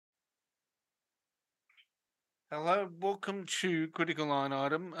Hello, welcome to Critical Line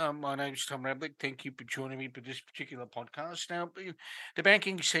Item. My name is Tom Rablick. Thank you for joining me for this particular podcast. Now, the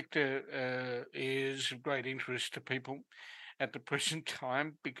banking sector is of great interest to people at the present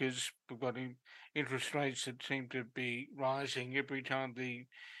time because we've got interest rates that seem to be rising every time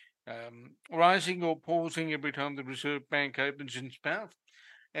rising or pausing every time the Reserve Bank opens its mouth.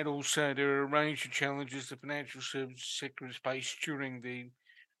 And also, there are a range of challenges the financial services sector has faced during the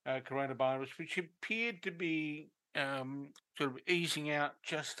coronavirus, which appeared to be sort of easing out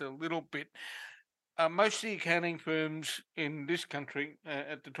just a little bit. Most of the accounting firms in this country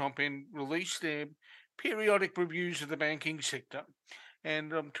at the top end release their periodic reviews of the banking sector.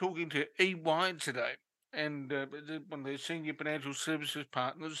 And I'm talking to EY today, and one of their senior financial services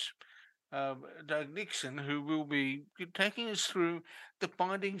partners, Doug Nixon, who will be taking us through the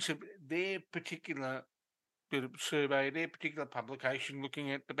findings of their particular bit of survey, their particular publication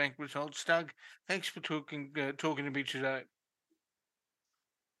looking at the bank results. Doug, thanks for talking to me today.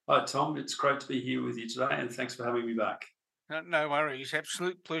 Hi, Tom. It's great to be here with you today, and thanks for having me back. No worries,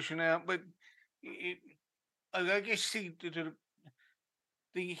 absolute pleasure. Now, but it, I guess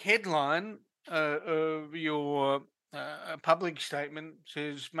the headline of your public statement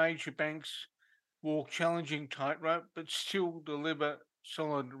says major banks walk challenging tightrope, but still deliver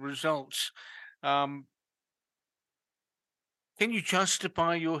solid results. Um, can you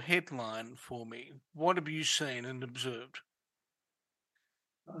justify your headline for me? What have you seen and observed?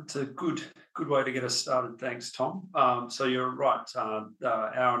 It's a good way to get us started. Thanks, Tom. So you're right. Our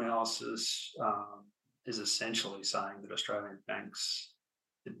analysis is essentially saying that Australian banks,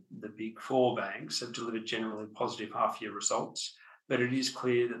 the big four banks, have delivered generally positive half-year results, but it is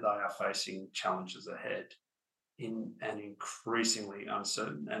clear that they are facing challenges ahead in an increasingly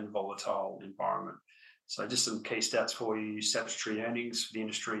uncertain and volatile environment. So just some key stats for you. Statutory earnings for the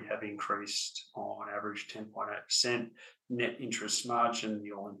industry have increased on average 10.8%. Net interest margin,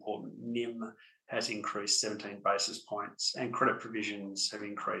 the all-important NIM, has increased 17 basis points, and credit provisions have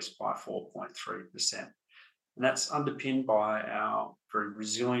increased by 4.3%. And that's underpinned by our very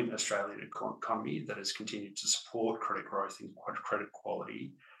resilient Australian economy that has continued to support credit growth and credit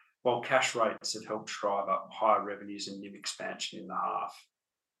quality, while cash rates have helped drive up higher revenues and NIM expansion in the half.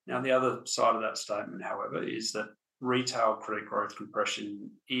 Now, the other side of that statement, however, is that retail credit growth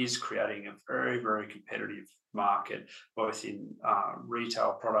compression is creating a very competitive market, both in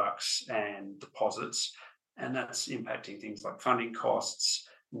retail products and deposits. And that's impacting things like funding costs,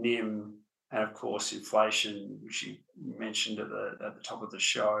 NIM, and of course, inflation, which you mentioned at the top of the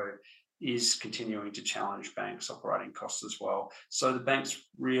show, is continuing to challenge banks' operating costs as well. So the banks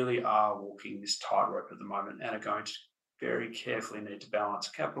really are walking this tightrope at the moment and are going to very carefully need to balance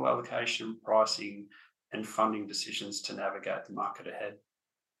capital allocation, pricing, and funding decisions to navigate the market ahead.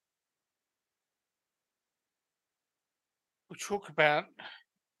 We'll talk about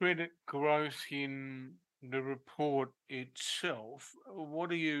credit growth in the report itself. What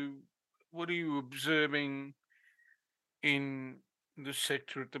are you observing in the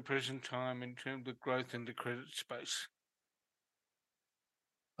sector at the present time in terms of growth in the credit space?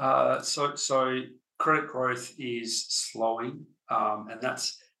 So credit growth is slowing, and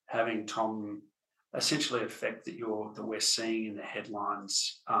that's having Tom essentially effect that we're seeing in the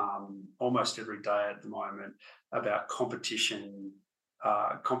headlines almost every day at the moment about competition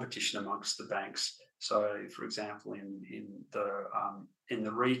amongst the banks. So, for example, in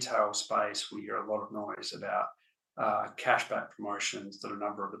the retail space, we hear a lot of noise about cashback promotions that a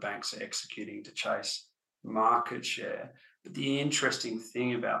number of the banks are executing to chase market share. But the interesting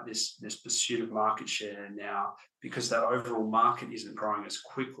thing about this pursuit of market share now, because that overall market isn't growing as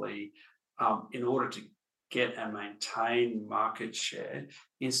quickly, in order to get and maintain market share,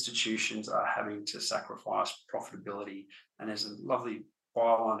 institutions are having to sacrifice profitability. And there's a lovely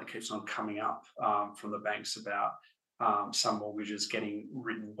byline that keeps on coming up from the banks about some mortgages getting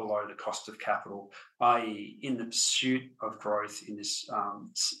written below the cost of capital, i.e., in the pursuit of growth in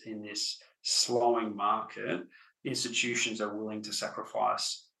this slowing market, institutions are willing to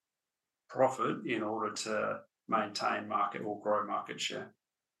sacrifice profit in order to maintain market or grow market share.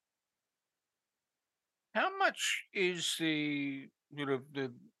 How much is the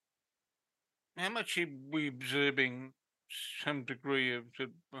how much are we observing some degree of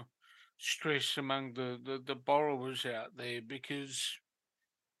stress among the borrowers out there? Because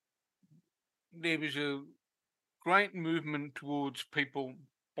there was a great movement towards people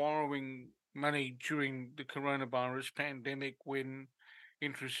borrowing money during the coronavirus pandemic when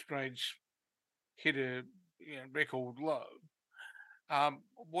interest rates hit a record low.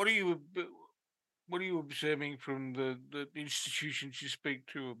 What are you observing from the institutions you speak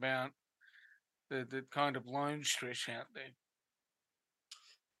to about the kind of loan stress out there?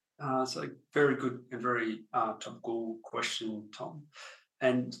 So very good and very topical question, Tom.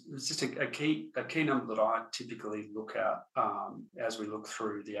 And it's just a key number that I typically look at as we look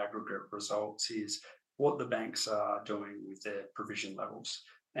through the aggregate results is what the banks are doing with their provision levels.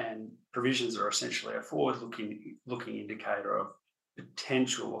 And provisions are essentially a forward-looking indicator of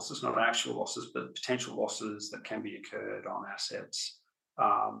potential losses, not actual losses, but potential losses that can be occurred on assets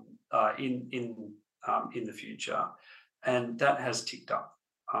um, in the future, and that has ticked up.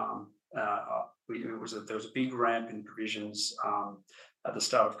 Um, there was a big ramp in provisions at the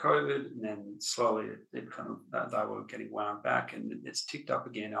start of COVID, and then slowly it kind of they were getting wound back, and it's ticked up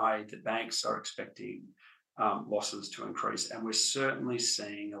again. I.e., the banks are expecting losses to increase, and we're certainly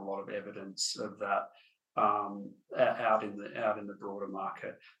seeing a lot of evidence of that out in the broader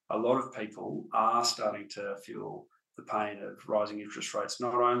market. A lot of people are starting to feel the pain of rising interest rates,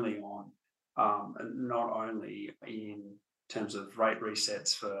 not only in terms of rate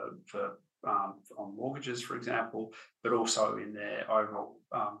resets for on mortgages, for example, but also in their overall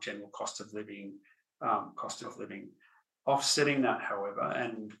general cost of living. Offsetting that, however,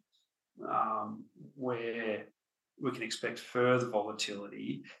 and where we can expect further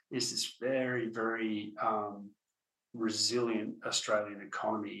volatility is this very, very resilient Australian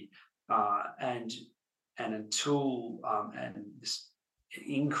economy, and until and this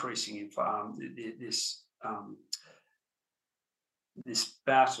increasing this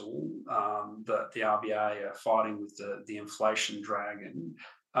battle that the RBA are fighting with the inflation dragon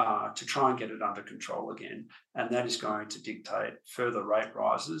to try and get it under control again. And that is going to dictate further rate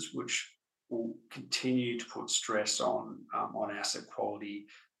rises, which will continue to put stress on asset quality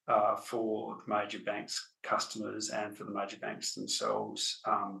for the major banks' customers and for the major banks themselves,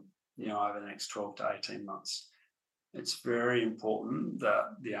 over the next 12 to 18 months. It's very important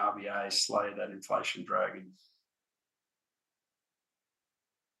that the RBA slay that inflation dragon.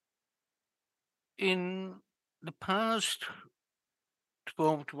 In the past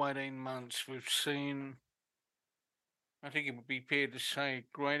 12 to 18 months, we've seen, I think it would be fair to say,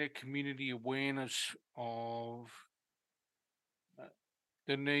 greater community awareness of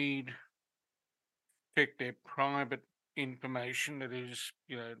the need to protect their private information. That is,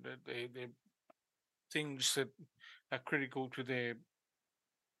 their things that are critical to their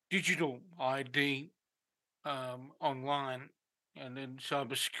digital ID online, and then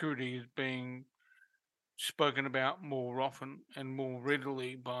cybersecurity is being spoken about more often and more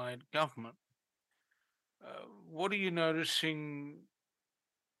readily by government. What are you noticing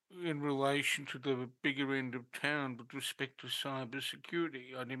in relation to the bigger end of town with respect to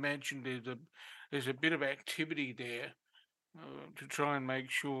cybersecurity? I'd imagine there's a bit of activity there to try and make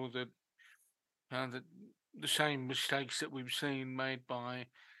sure that that the same mistakes that we've seen made by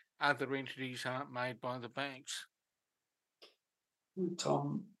other entities aren't made by the banks.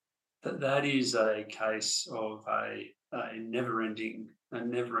 Tom, that is a case of a never-ending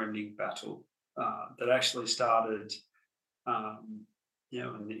battle that actually started, in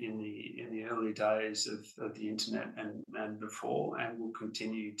the early days of the internet and before, and will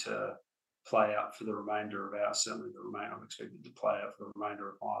continue to play out for the remainder of I'm expected to play out for the remainder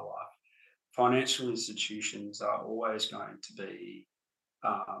of my life. Financial institutions are always going to be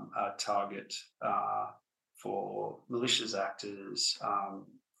a target for malicious actors,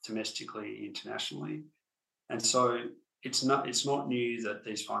 domestically, internationally, and so it's not new that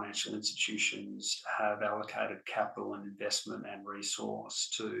these financial institutions have allocated capital and investment and resource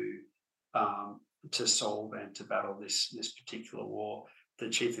to solve and to battle this particular war. The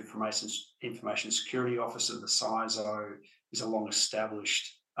Chief Information Security Officer, the CISO, is a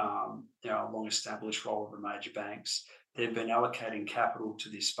long-established role of the major banks. They've been allocating capital to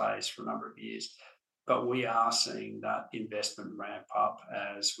this space for a number of years, but we are seeing that investment ramp up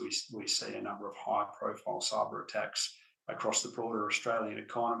as we see a number of high-profile cyber attacks across the broader Australian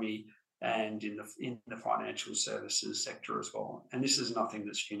economy and in the financial services sector as well. And this is nothing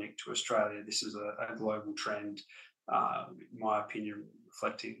that's unique to Australia. This is a global trend, in my opinion,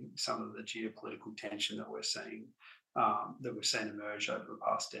 reflecting some of the geopolitical tension that we're seeing emerge over the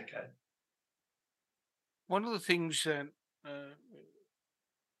past decade. One of the things that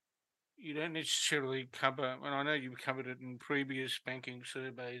you don't necessarily cover, and I know you've covered it in previous banking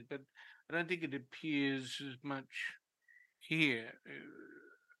surveys, but I don't think it appears as much here.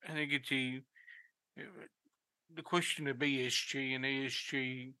 I think it's the question of ESG and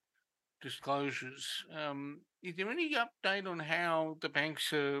ESG disclosures. Is there any update on how the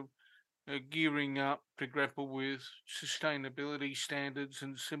banks are gearing up to grapple with sustainability standards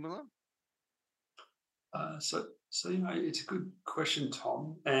and similar? So it's a good question,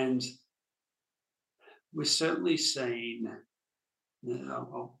 Tom, and we've certainly seen.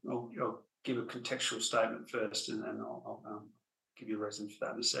 I'll give a contextual statement first, and then I'll give you a reason for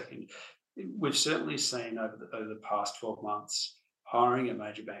that in a second. We've certainly seen over the past 12 months hiring at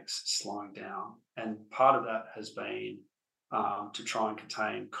major banks slowing down, and part of that has been to try and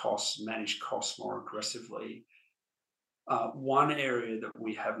contain costs, manage costs more aggressively. One area that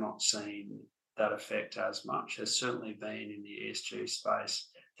we have not seen that effect as much has certainly been in the ESG space.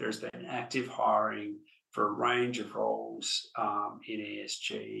 There has been active hiring for a range of roles in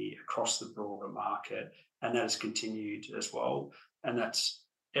ESG across the broader market, and that has continued as well. And that's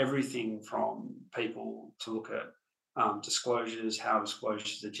everything from people to look at disclosures, how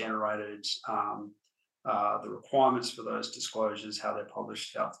disclosures are generated, the requirements for those disclosures, how they're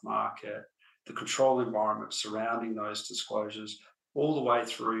published out to market, the control environment surrounding those disclosures, all the way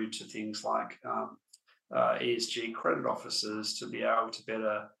through to things like ESG credit officers to be able to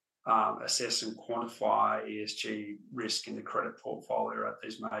better assess and quantify ESG risk in the credit portfolio at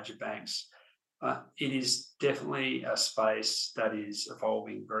these major banks. It is definitely a space that is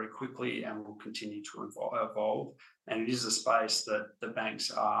evolving very quickly and will continue to evolve. And it is a space that the banks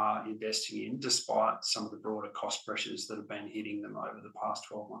are investing in, despite some of the broader cost pressures that have been hitting them over the past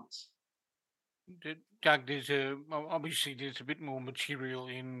 12 months. Doug, obviously there's a bit more material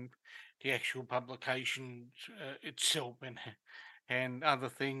in the actual publication itself, and other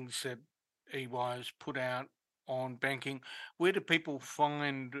things that EY has put out on banking. Where do people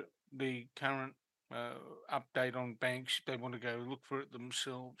find the current update on banks if they want to go look for it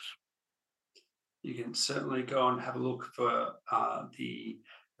themselves? You can certainly go and have a look for the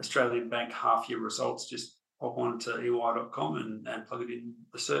Australian Bank half year results. Just pop on to ey.com and plug it in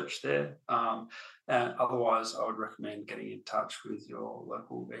the search there. And otherwise, I would recommend getting in touch with your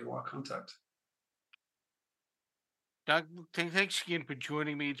local EY contact. Doug, thanks again for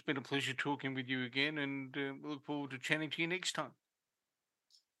joining me. It's been a pleasure talking with you again, and look forward to chatting to you next time.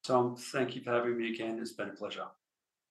 Tom, thank you for having me again. It's been a pleasure.